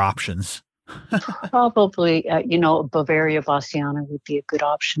hardcore options. Probably, Bavaria bassiana would be a good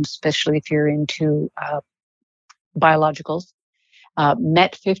option, especially if you're into biologicals.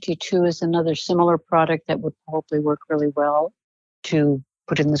 Met 52 is another similar product that would probably work really well to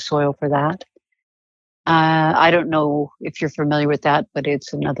put in the soil for that. I don't know if you're familiar with that, but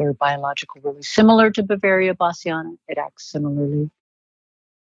it's another biological really similar to Bavaria bassiana. It acts similarly.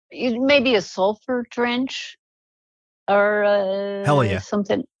 Maybe a sulfur drench or Hell yeah.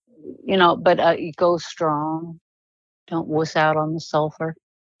 something, but you go strong. Don't wuss out on the sulfur.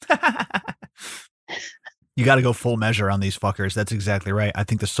 You got to go full measure on these fuckers. That's exactly right. I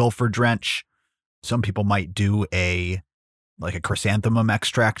think the sulfur drench, some people might do a chrysanthemum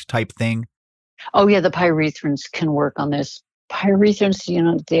extract type thing. Oh yeah, the pyrethrins can work on this. Pyrethrins,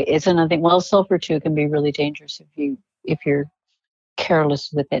 it's another thing. Well, sulfur too can be really dangerous if you're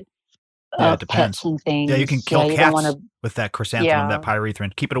careless with it. Yeah, it depends. Pets and things. Yeah, you can kill cats with that chrysanthemum, that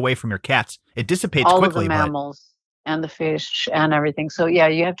pyrethrin. Keep it away from your cats. It dissipates all quickly. All of the mammals and the fish and everything. So yeah,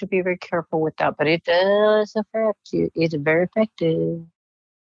 you have to be very careful with that. But it does affect you. It's very effective.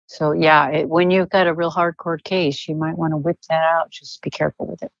 So yeah, when you've got a real hardcore case, you might want to whip that out. Just be careful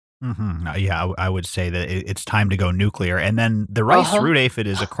with it. Mm-hmm. Yeah, I would say that it's time to go nuclear. And then the rice root aphid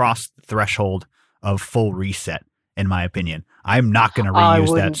is across the threshold of full reset, in my opinion. I'm not going to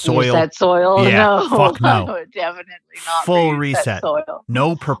reuse that soil. Use that soil. Yeah, no. fuck no. I would definitely not. Full reset. That soil.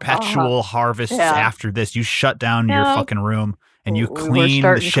 No perpetual harvests after this. You shut down your fucking room and you clean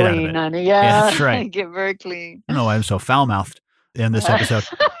the shit out of it. Honey. Yeah, that's right. Get very clean. I don't know why I'm so foul-mouthed in this episode.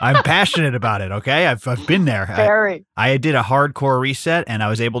 I'm passionate about it, okay? I've been there. Very. I did a hardcore reset and I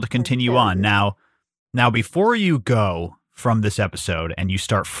was able to continue on. Now, before you go from this episode and you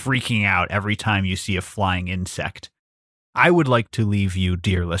start freaking out every time you see a flying insect, I would like to leave you,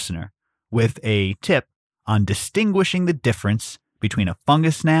 dear listener, with a tip on distinguishing the difference between a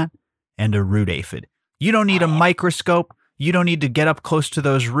fungus gnat and a root aphid. You don't need a microscope. You don't need to get up close to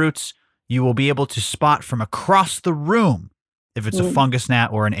those roots. You will be able to spot from across the room if it's a fungus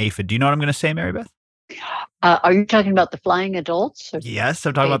gnat or an aphid. Do you know what I'm going to say, Marybeth? Are you talking about the flying adults? Yes,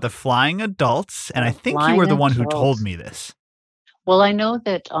 I'm talking about the flying adults, and I think you were the one who told me this. Well, I know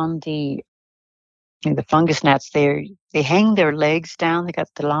that on the fungus gnats, they hang their legs down. They got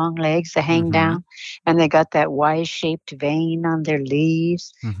the long legs that hang down, and they got that Y-shaped vein on their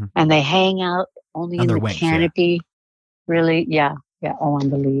leaves, and they hang out only on in the wings, canopy. Yeah. Really, yeah. On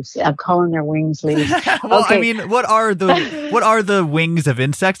the leaves. I'm calling their wings leaves. Well, okay. I mean, what are the wings of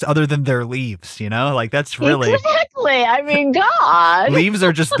insects other than their leaves? That's really exactly. I mean, God, leaves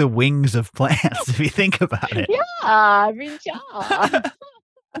are just the wings of plants. If you think about it. Yeah, I mean, God.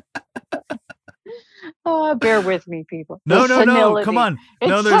 Oh, bear with me, people. No, come on.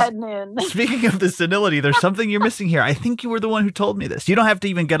 Speaking of the senility, there's something you're missing here. I think you were the one who told me this. You don't have to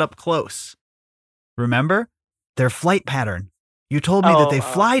even get up close. Remember? Their flight pattern. You told me that they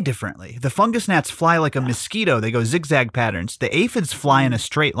fly differently. The fungus gnats fly like a mosquito. They go zigzag patterns. The aphids fly in a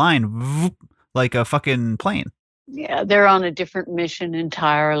straight line, like a fucking plane. Yeah, they're on a different mission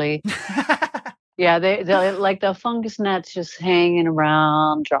entirely. Yeah, they like the fungus gnats just hanging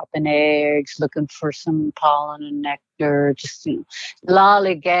around, dropping eggs, looking for some pollen and nectar, just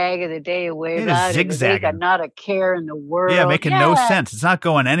lollygag the day away. They got not a care in the world. Yeah, making no sense. It's not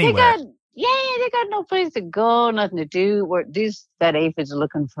going anywhere. They got no place to go, nothing to do. That aphid's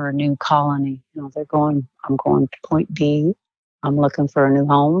looking for a new colony. They're going, I'm going to point B. I'm looking for a new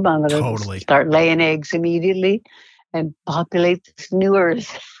home. I'm going to start laying eggs immediately. and populate this new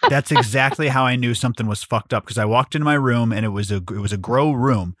earth. That's exactly how I knew something was fucked up, because I walked into my room and it was a grow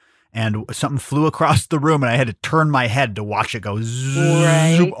room, and something flew across the room and I had to turn my head to watch it go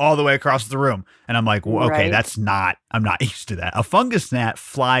zoom all the way across the room. And I'm like, well, okay, I'm not used to that. A fungus gnat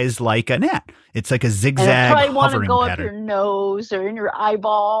flies like a gnat. It's like a zigzag and probably want to hovering go pattern. up your nose or in your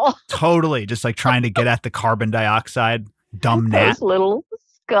eyeball. Totally. Just like trying to get at the carbon dioxide. Dumb gnat. Those little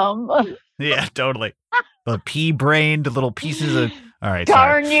scum. Yeah, totally. The pea-brained little pieces of... All right,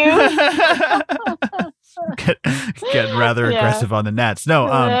 darn sorry. you. Getting rather aggressive on the gnats. No,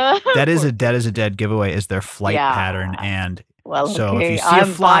 that is a dead giveaway, is their flight pattern. And so if you see a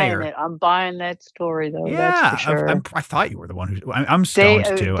flyer... I'm buying that story, though. Yeah, that's for sure. I thought you were the one who... I'm stoned,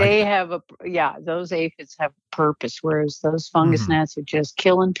 too. They have a... Yeah, those aphids have purpose, whereas those fungus gnats are just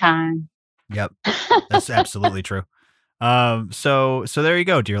killing time. Yep, that's absolutely true. So there you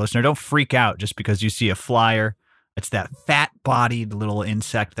go, dear listener. Don't freak out just because you see a flyer. It's that fat-bodied little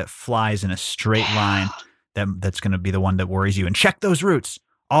insect that flies in a straight line that's going to be the one that worries you. And check those roots.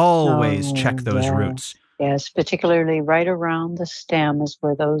 Always check those roots. Yes, particularly right around the stem is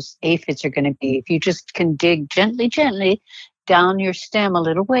where those aphids are going to be. If you just can dig gently down your stem a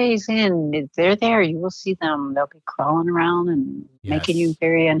little ways in, if they're there, you will see them. They'll be crawling around and making you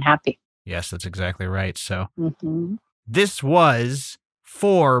very unhappy. Yes, that's exactly right. So this was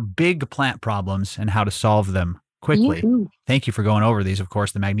 4 big plant problems and how to solve them quickly. Thank you for going over these. Of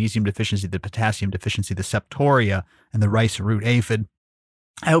course, the magnesium deficiency, the potassium deficiency, the septoria, and the rice root aphid.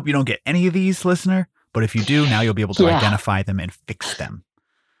 I hope you don't get any of these, listener, but if you do, now you'll be able to identify them and fix them.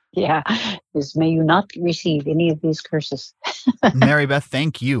 Yeah, may you not receive any of these curses. Marybeth,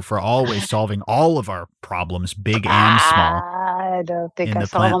 thank you for always solving all of our problems, big and small. I don't think I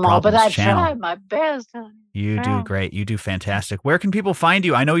solve them all, but I try my best. You do great. You do fantastic. Where can people find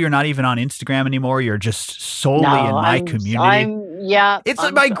you? I know you're not even on Instagram anymore. You're just solely in my community.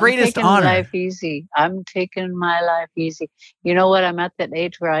 It's my greatest honor. Life easy. I'm taking my life easy. You know what? I'm at that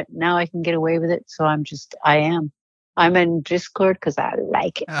age where now I can get away with it. So I'm in Discord because I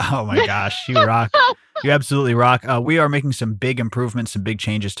like it. Oh my gosh, you rock. You absolutely rock. We are making some big improvements, some big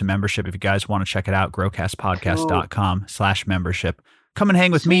changes to membership. If you guys want to check it out, growcastpodcast.com/membership. Come and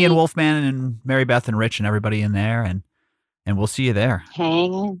hang with me and Wolfman and Marybeth and Rich and everybody in there, and we'll see you there.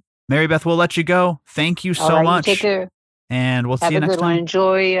 Hang. Marybeth, we'll let you go. Thank you so much. Take care. And we'll see you next time.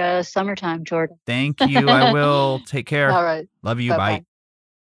 Enjoy summertime, Jordan. Thank you. I will. Take care. All right. Love you. Bye-bye. Bye.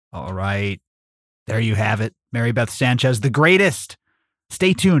 All right. There you have it. Marybeth Sanchez, the greatest.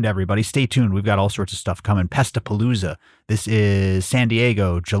 Stay tuned, everybody. Stay tuned. We've got all sorts of stuff coming. Pestapalooza. This is San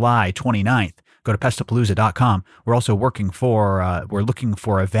Diego, July 29th. Go to pestapalooza.com. We're also looking for a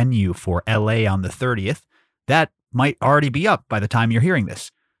venue for LA on the 30th. That might already be up by the time you're hearing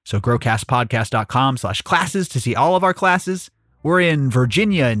this. So growcastpodcast.com/classes to see all of our classes. We're in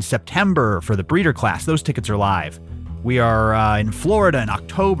Virginia in September for the breeder class. Those tickets are live. We are in Florida in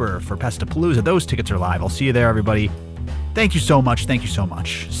October for Pestapalooza. Those tickets are live. I'll see you there, everybody. Thank you so much. Thank you so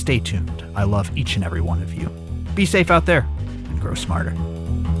much. Stay tuned. I love each and every one of you. Be safe out there and grow smarter.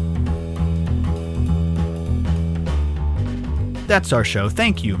 That's our show.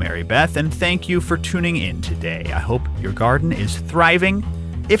 Thank you, Marybeth, and thank you for tuning in today. I hope your garden is thriving.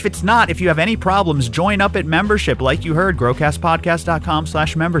 If it's not, if you have any problems, join up at membership. Like you heard,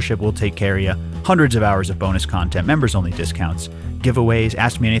 growcastpodcast.com/membership will take care of you. Hundreds of hours of bonus content, members-only discounts, giveaways,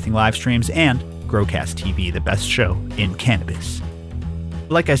 Ask Me Anything live streams, and GrowCast TV, the best show in cannabis.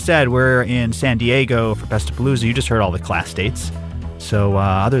 Like I said, we're in San Diego for Pestapalooza. You just heard all the class dates. So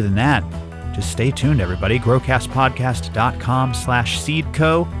other than that, just stay tuned, everybody.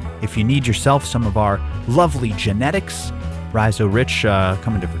 growcastpodcast.com/seedco. If you need yourself some of our lovely genetics, Rhizo Rich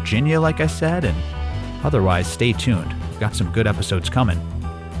coming to Virginia, like I said, and otherwise, stay tuned. We've got some good episodes coming,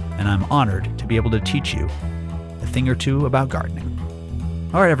 and I'm honored to be able to teach you a thing or two about gardening.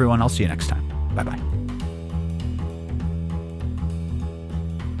 All right, everyone, I'll see you next time. Bye-bye.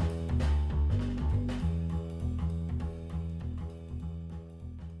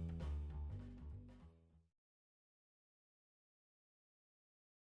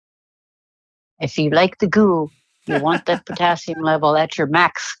 If you like the goo, you want that potassium level at your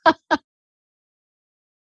max.